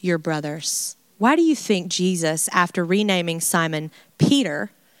your brothers. Why do you think Jesus, after renaming Simon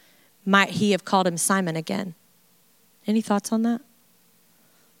Peter, might he have called him Simon again? Any thoughts on that?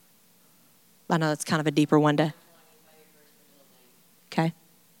 I know that's kind of a deeper one to. Okay.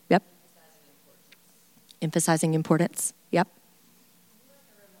 Yep. Emphasizing importance. Yep.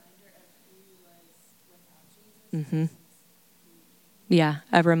 Mm-hmm. Yeah,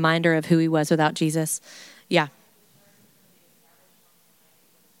 a reminder of who he was without Jesus. Yeah.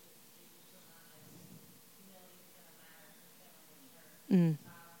 Mm.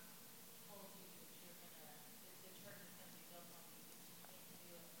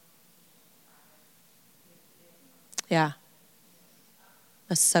 Yeah.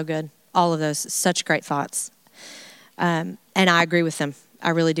 That's so good. All of those, such great thoughts. And I agree with them.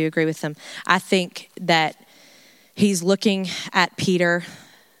 I really do agree with them. I think that he's looking at Peter,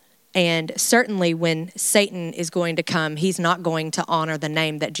 and certainly when Satan is going to come, he's not going to honor the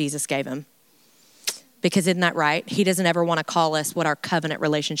name that Jesus gave him. Because isn't that right? He doesn't ever want to call us what our covenant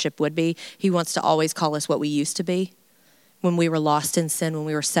relationship would be. He wants to always call us what we used to be when we were lost in sin, when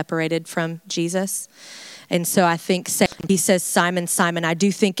we were separated from Jesus. And so I think he says, Simon, Simon, I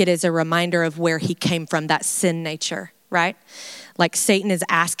do think it is a reminder of where he came from, that sin nature, right? Like Satan is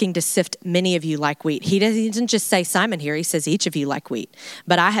asking to sift many of you like wheat. He doesn't just say Simon here. He says each of you like wheat.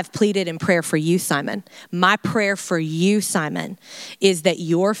 But I have pleaded in prayer for you, Simon. My prayer for you, Simon, is that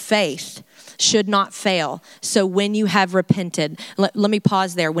your faith should not fail. So when you have repented, let me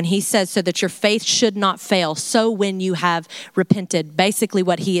pause there. When he says so that your faith should not fail, so when you have repented, basically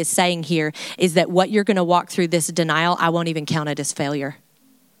what he is saying here is that what you're going to walk through this denial, I won't even count it as failure.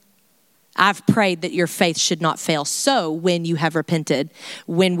 I've prayed that your faith should not fail. So when you have repented,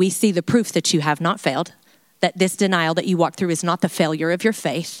 when we see the proof that you have not failed, that this denial that you walk through is not the failure of your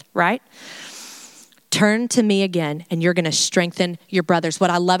faith, right? Turn to me again, and you're going to strengthen your brothers. What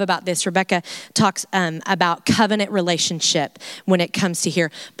I love about this, Rebecca talks about covenant relationship when it comes to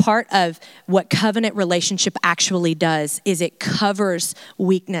here. Part of what covenant relationship actually does is it covers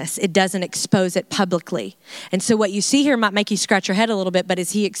weakness. It doesn't expose it publicly. And so what you see here might make you scratch your head a little bit, but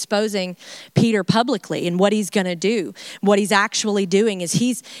is he exposing Peter publicly and what he's going to do? What he's actually doing is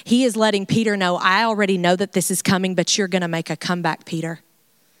he is letting Peter know, I already know that this is coming, but you're going to make a comeback, Peter.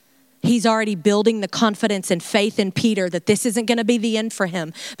 He's already building the confidence and faith in Peter that this isn't going to be the end for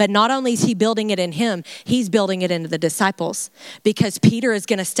him. But not only is he building it in him, he's building it into the disciples, because Peter is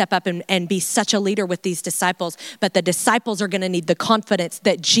going to step up and be such a leader with these disciples. But the disciples are going to need the confidence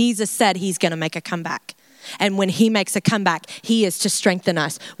that Jesus said he's going to make a comeback. And when he makes a comeback, he is to strengthen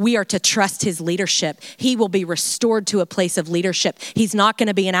us. We are to trust his leadership. He will be restored to a place of leadership. He's not going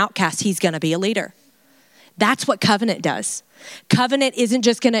to be an outcast. He's going to be a leader. That's what covenant does. Covenant isn't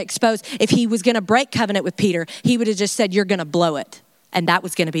just going to expose. If he was going to break covenant with Peter, he would have just said, you're going to blow it. And that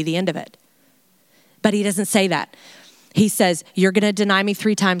was going to be the end of it. But he doesn't say that. He says, you're going to deny me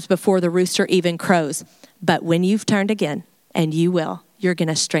 3 times before the rooster even crows. But when you've turned again, and you will, you're going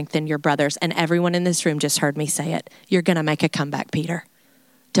to strengthen your brothers. And everyone in this room just heard me say it. You're going to make a comeback, Peter.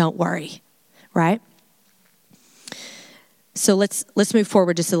 Don't worry, right? So let's move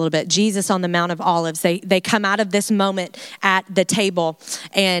forward just a little bit. Jesus on the Mount of Olives, they come out of this moment at the table,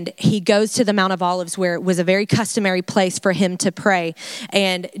 and he goes to the Mount of Olives where it was a very customary place for him to pray.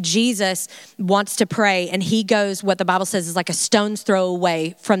 And Jesus wants to pray, and he goes, what the Bible says is like a stone's throw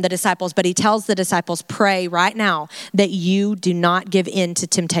away from the disciples, but he tells the disciples, pray right now that you do not give in to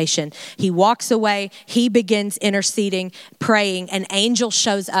temptation. He walks away, he begins interceding, praying, an angel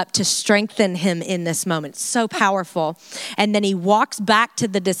shows up to strengthen him in this moment. So powerful. And then he walks back to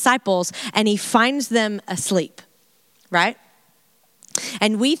the disciples and he finds them asleep, right?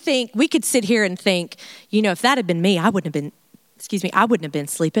 And we could sit here and think, if that had been me, I wouldn't have been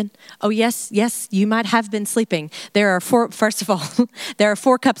sleeping. Oh, yes, you might have been sleeping. There are 4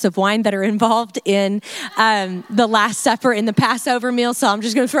 cups of wine that are involved in the Last Supper in the Passover meal. So I'm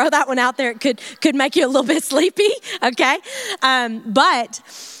just going to throw that one out there. It could make you a little bit sleepy, okay? But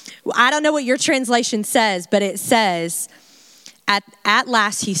I don't know what your translation says, but it says, At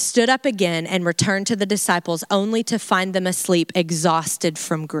last he stood up again and returned to the disciples, only to find them asleep, exhausted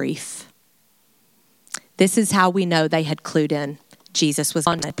from grief. This is how we know they had clued in. Jesus was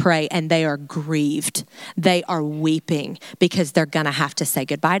on to pray, and they are grieved. They are weeping because they're going to have to say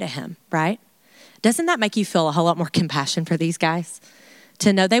goodbye to him, right? Doesn't that make you feel a whole lot more compassion for these guys?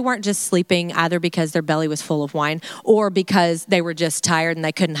 To know they weren't just sleeping either because their belly was full of wine or because they were just tired and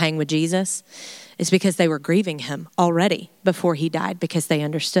they couldn't hang with Jesus. It's because they were grieving him already before he died, because they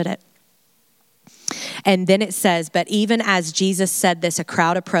understood it. And then it says, but even as Jesus said this, a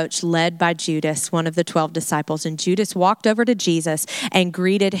crowd approached, led by Judas, one of the 12 disciples. And Judas walked over to Jesus and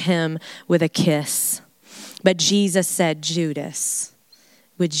greeted him with a kiss. But Jesus said, Judas,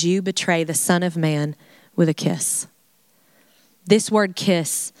 would you betray the Son of Man with a kiss? This word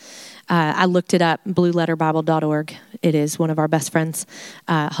kiss, I looked it up, blueletterbible.org. It is one of our best friends.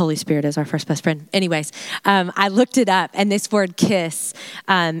 Holy Spirit is our first best friend. Anyways, I looked it up, and this word kiss,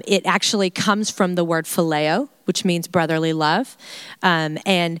 it actually comes from the word phileo, which means brotherly love.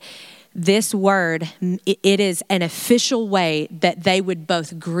 And this word, it is an official way that they would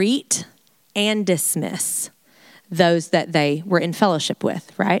both greet and dismiss those that they were in fellowship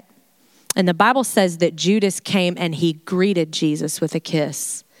with, right? And the Bible says that Judas came and he greeted Jesus with a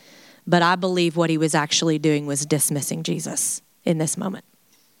kiss. But I believe what he was actually doing was dismissing Jesus in this moment.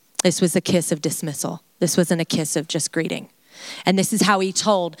 This was a kiss of dismissal. This wasn't a kiss of just greeting. And this is how he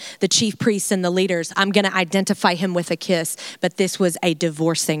told the chief priests and the leaders, I'm going to identify him with a kiss. But this was a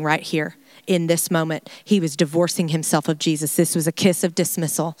divorcing right here. In this moment, he was divorcing himself of Jesus. This was a kiss of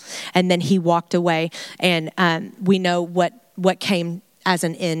dismissal. And then he walked away. And we know what came as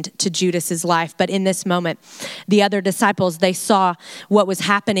an end to Judas's life. But in this moment, the other disciples, they saw what was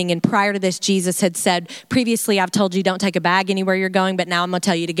happening. And prior to this, Jesus had said, previously, I've told you don't take a bag anywhere you're going, but now I'm going to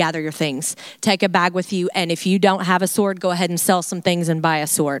tell you to gather your things. Take a bag with you. And if you don't have a sword, go ahead and sell some things and buy a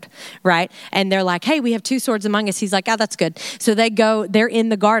sword, right? And they're like, hey, we have 2 swords among us. He's like, oh, that's good. So they're in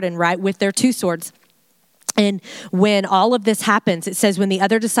the garden, right, with their 2 swords. And when all of this happens, it says, when the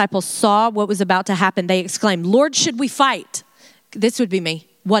other disciples saw what was about to happen, they exclaimed, Lord, should we fight? This would be me,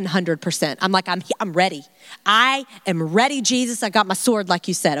 100%. I'm like, I'm ready. I am ready, Jesus. I got my sword, like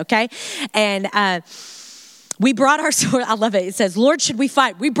you said, okay? And we brought our sword. I love it. It says, Lord, should we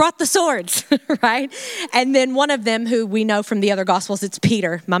fight? We brought the swords, right? And then one of them, who we know from the other Gospels, it's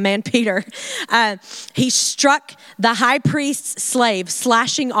Peter, my man Peter. He struck the high priest's slave,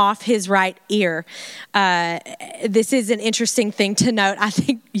 slashing off his right ear. This is an interesting thing to note. I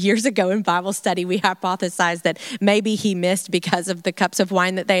think years ago in Bible study, we hypothesized that maybe he missed because of the cups of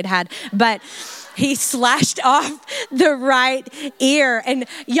wine that they'd had. But he slashed off the right ear. And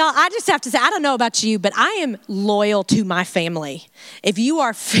y'all, I just have to say, I don't know about you, but I am loyal to my family. If you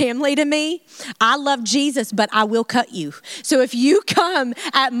are family to me, I love Jesus, but I will cut you. So if you come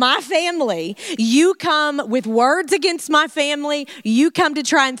at my family, you come with words against my family, you come to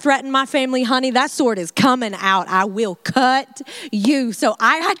try and threaten my family, honey, that sword is coming out. I will cut you. So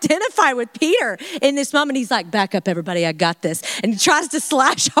I identify with Peter in this moment. He's like, back up, everybody, I got this. And he tries to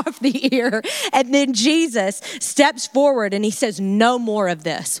slash off the ear. And then Jesus steps forward and he says, no more of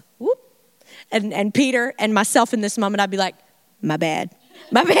this. Whoop. And Peter and myself in this moment, I'd be like, my bad,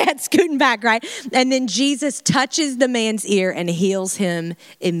 scooting back, right? And then Jesus touches the man's ear and heals him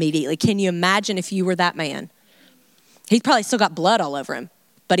immediately. Can you imagine if you were that man? He's probably still got blood all over him,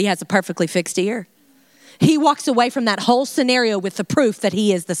 but he has a perfectly fixed ear. He walks away from that whole scenario with the proof that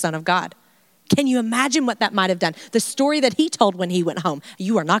he is the Son of God. Can you imagine what that might have done? The story that he told when he went home.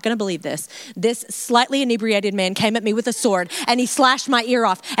 You are not going to believe this. This slightly inebriated man came at me with a sword and he slashed my ear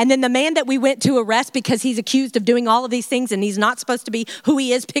off. And then the man that we went to arrest because he's accused of doing all of these things and he's not supposed to be who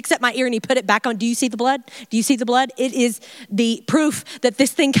he is, picks up my ear and he put it back on. Do you see the blood? Do you see the blood? It is the proof that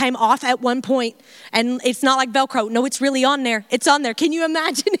this thing came off at one point and it's not like Velcro. No, it's really on there. It's on there. Can you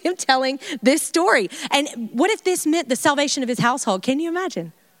imagine him telling this story? And what if this meant the salvation of his household? Can you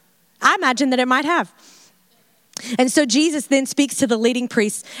imagine? I imagine that it might have. And so Jesus then speaks to the leading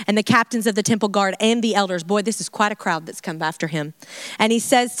priests and the captains of the temple guard and the elders. Boy, this is quite a crowd that's come after him. And he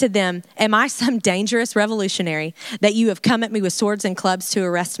says to them, am I some dangerous revolutionary that you have come at me with swords and clubs to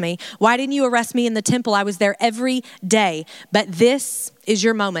arrest me? Why didn't you arrest me in the temple? I was there every day. But this is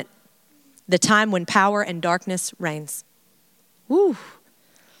your moment, the time when power and darkness reigns. Woo.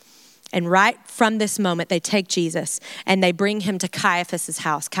 And right from this moment, they take Jesus and they bring him to Caiaphas'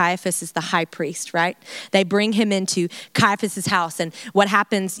 house. Caiaphas is the high priest, right? They bring him into Caiaphas' house. And what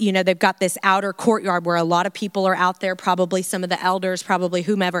happens, they've got this outer courtyard where a lot of people are out there, probably some of the elders, probably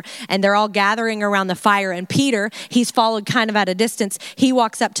whomever. And they're all gathering around the fire. And Peter, he's followed kind of at a distance. He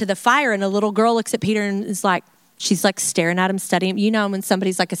walks up to the fire and a little girl looks at Peter and is like, she's like staring at him, studying him. You know when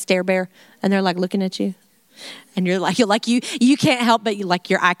somebody's like a stare bear and they're like looking at you? And you can't help but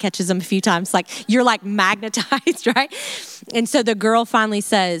your eye catches them a few times. Like you're like magnetized, right? And so the girl finally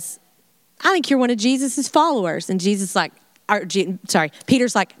says, I think you're one of Jesus's followers. And Peter's like,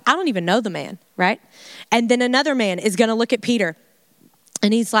 I don't even know the man, right? And then another man is going to look at Peter.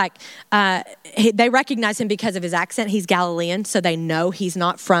 And he's like, they recognize him because of his accent. He's Galilean, so they know he's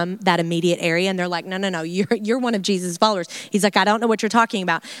not from that immediate area. And they're like, no, you're one of Jesus' followers. He's like, I don't know what you're talking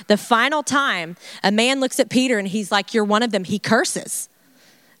about. The final time, a man looks at Peter and he's like, you're one of them. He curses.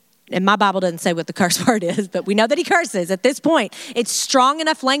 And my Bible doesn't say what the curse word is, but we know that he curses. At this point, it's strong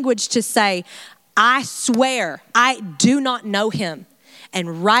enough language to say, I swear, I do not know him.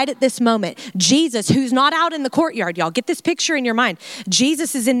 And right at this moment, Jesus, who's not out in the courtyard, y'all, get this picture in your mind.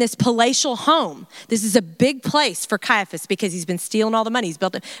 Jesus is in this palatial home. This is a big place for Caiaphas because he's been stealing all the money. He's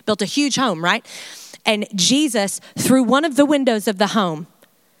built a huge home, right? And Jesus, through one of the windows of the home,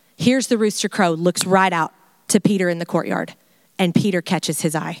 hears the rooster crow, looks right out to Peter in the courtyard. And Peter catches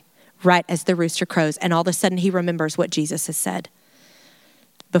his eye right as the rooster crows. And all of a sudden he remembers what Jesus has said.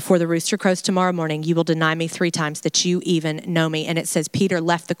 Before the rooster crows tomorrow morning, you will deny me 3 times that you even know me. And it says Peter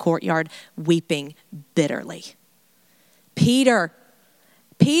left the courtyard weeping bitterly. Peter,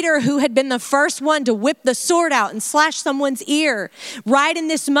 who had been the first one to whip the sword out and slash someone's ear, right in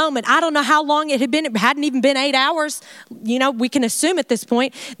this moment. I don't know how long it had been. It hadn't even been 8 hours. We can assume at this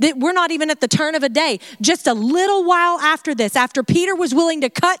point that we're not even at the turn of a day. Just a little while after this, after Peter was willing to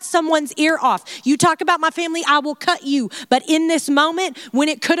cut someone's ear off. You talk about my family, I will cut you. But in this moment, when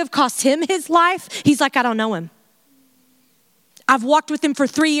it could have cost him his life, he's like, I don't know him. I've walked with him for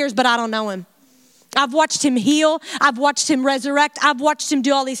 3 years, but I don't know him. I've watched him heal. I've watched him resurrect. I've watched him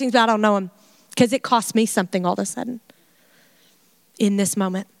do all these things, but I don't know him because it cost me something all of a sudden in this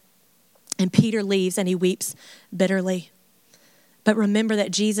moment. And Peter leaves and he weeps bitterly. But remember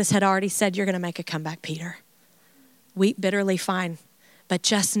that Jesus had already said, you're going to make a comeback, Peter. Weep bitterly, fine. But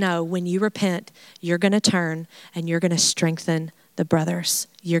just know when you repent, you're going to turn and you're going to strengthen the brothers.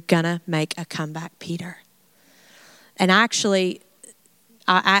 You're going to make a comeback, Peter. And I actually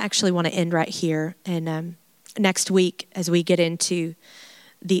want to end right here. And next week, as we get into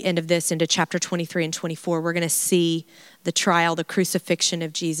the end of this, into chapter 23 and 24, we're going to see the trial, the crucifixion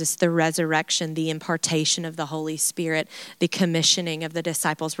of Jesus, the resurrection, the impartation of the Holy Spirit, the commissioning of the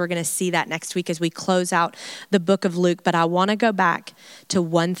disciples. We're going to see that next week as we close out the book of Luke. But I want to go back to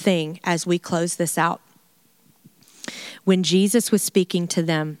one thing as we close this out. When Jesus was speaking to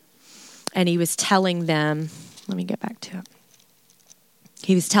them and he was telling them, let me get back to it.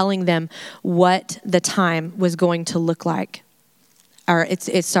 He was telling them what the time was going to look like. Or it's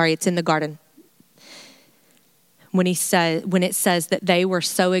in the garden. When it says that they were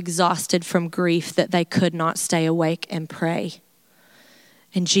so exhausted from grief that they could not stay awake and pray.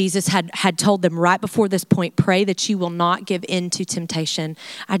 And Jesus had told them right before this point, pray that you will not give in to temptation.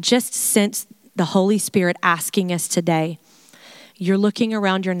 I just sense the Holy Spirit asking us today, you're looking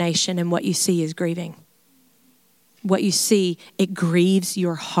around your nation and what you see is grieving. What you see, it grieves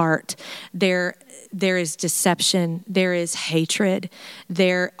your heart. There is deception. There is hatred.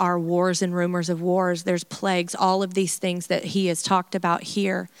 There are wars and rumors of wars. There's plagues, all of these things that he has talked about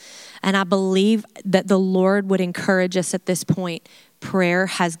here. And I believe that the Lord would encourage us at this point. Prayer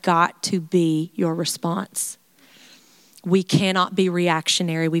has got to be your response. We cannot be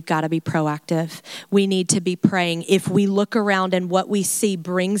reactionary. We've got to be proactive. We need to be praying. If we look around and what we see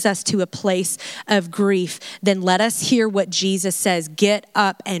brings us to a place of grief, then let us hear what Jesus says. Get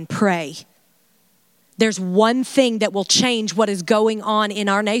up and pray. There's one thing that will change what is going on in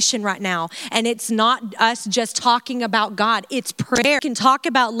our nation right now. And it's not us just talking about God. It's prayer. We can talk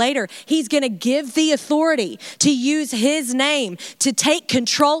about later. He's going to give the authority to use his name to take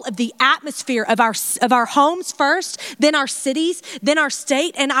control of the atmosphere of our homes first, then our cities, then our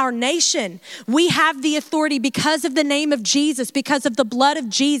state and our nation. We have the authority because of the name of Jesus, because of the blood of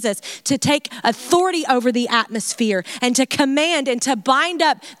Jesus, to take authority over the atmosphere and to command and to bind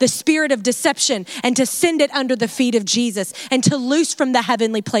up the spirit of deception and to send it under the feet of Jesus and to loose from the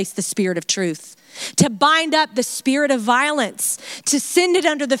heavenly place the spirit of truth, to bind up the spirit of violence, to send it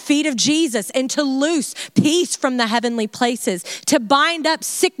under the feet of Jesus and to loose peace from the heavenly places, to bind up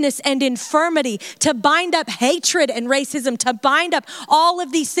sickness and infirmity, to bind up hatred and racism, to bind up all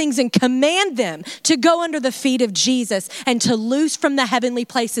of these things and command them to go under the feet of Jesus and to loose from the heavenly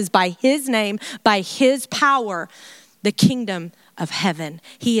places by his name, by his power, the kingdom of heaven.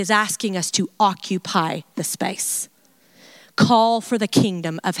 He is asking us to occupy the space. Call for the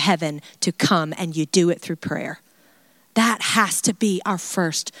kingdom of heaven to come, and you do it through prayer. That has to be our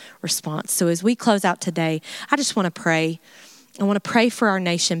first response. So as we close out today, I just want to pray. I want to pray for our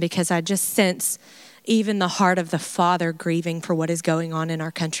nation because I just sense even the heart of the Father grieving for what is going on in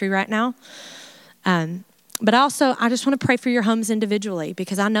our country right now. But also, I just want to pray for your homes individually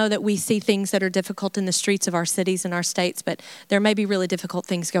because I know that we see things that are difficult in the streets of our cities and our states, but there may be really difficult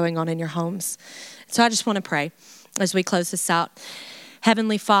things going on in your homes. So I just want to pray as we close this out.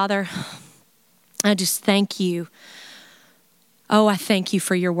 Heavenly Father, I just thank you. Oh, I thank you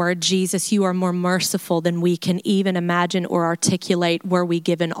for your word. Jesus, you are more merciful than we can even imagine or articulate were we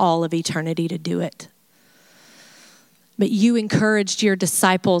given all of eternity to do it. But you encouraged your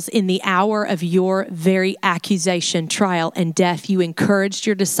disciples in the hour of your very accusation, trial, and death. You encouraged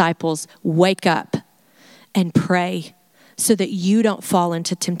your disciples, wake up and pray so that you don't fall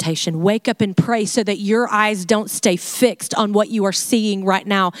into temptation. Wake up and pray so that your eyes don't stay fixed on what you are seeing right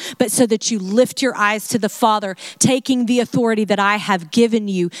now, but so that you lift your eyes to the Father, taking the authority that I have given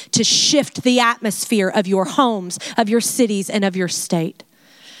you to shift the atmosphere of your homes, of your cities, and of your state.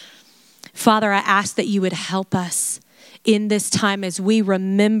 Father, I ask that you would help us in this time as we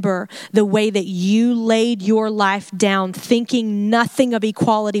remember the way that you laid your life down, thinking nothing of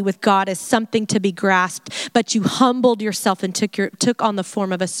equality with God as something to be grasped, but you humbled yourself and took on the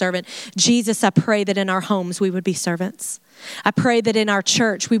form of a servant. Jesus, I pray that in our homes we would be servants. I pray that in our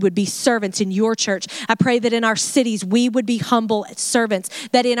church we would be servants in your church. I pray that in our cities we would be humble servants,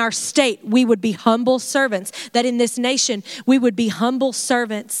 that in our state we would be humble servants, that in this nation we would be humble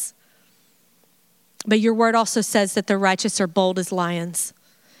servants. But your word also says that the righteous are bold as lions,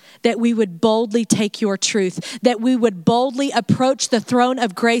 that we would boldly take your truth, that we would boldly approach the throne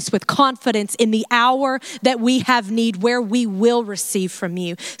of grace with confidence in the hour that we have need, where we will receive from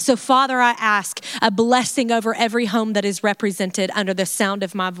you. So, Father, I ask a blessing over every home that is represented under the sound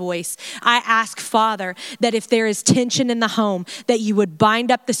of my voice. I ask, Father, that if there is tension in the home, that you would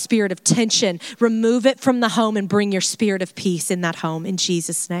bind up the spirit of tension, remove it from the home, and bring your spirit of peace in that home, in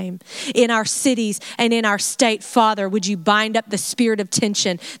Jesus' name. In our cities and in our state, Father, would you bind up the spirit of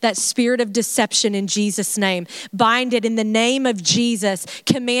tension, that spirit of deception in Jesus' name. Bind it in the name of Jesus,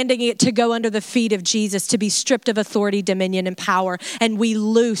 commanding it to go under the feet of Jesus, to be stripped of authority, dominion, and power. And we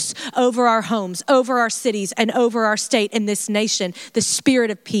loose over our homes, over our cities, and over our state and this nation, the spirit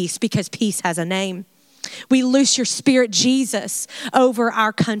of peace, because peace has a name. We loose your spirit, Jesus, over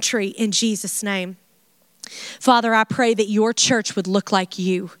our country in Jesus' name. Father, I pray that your church would look like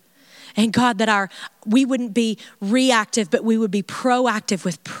you. And God, that we wouldn't be reactive, but we would be proactive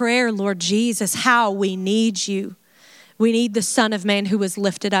with prayer, Lord Jesus, how we need you. We need the Son of Man who was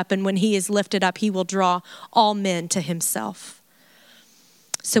lifted up, and when he is lifted up, he will draw all men to himself.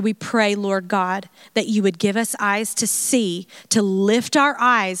 So we pray, Lord God, that you would give us eyes to see, to lift our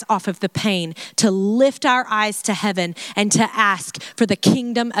eyes off of the pain, to lift our eyes to heaven, and to ask for the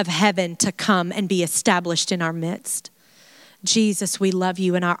kingdom of heaven to come and be established in our midst. Jesus, we love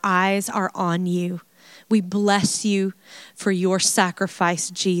you and our eyes are on you. We bless you for your sacrifice,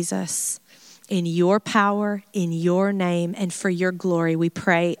 Jesus. In your power, in your name, and for your glory, we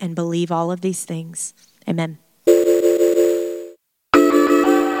pray and believe all of these things. Amen.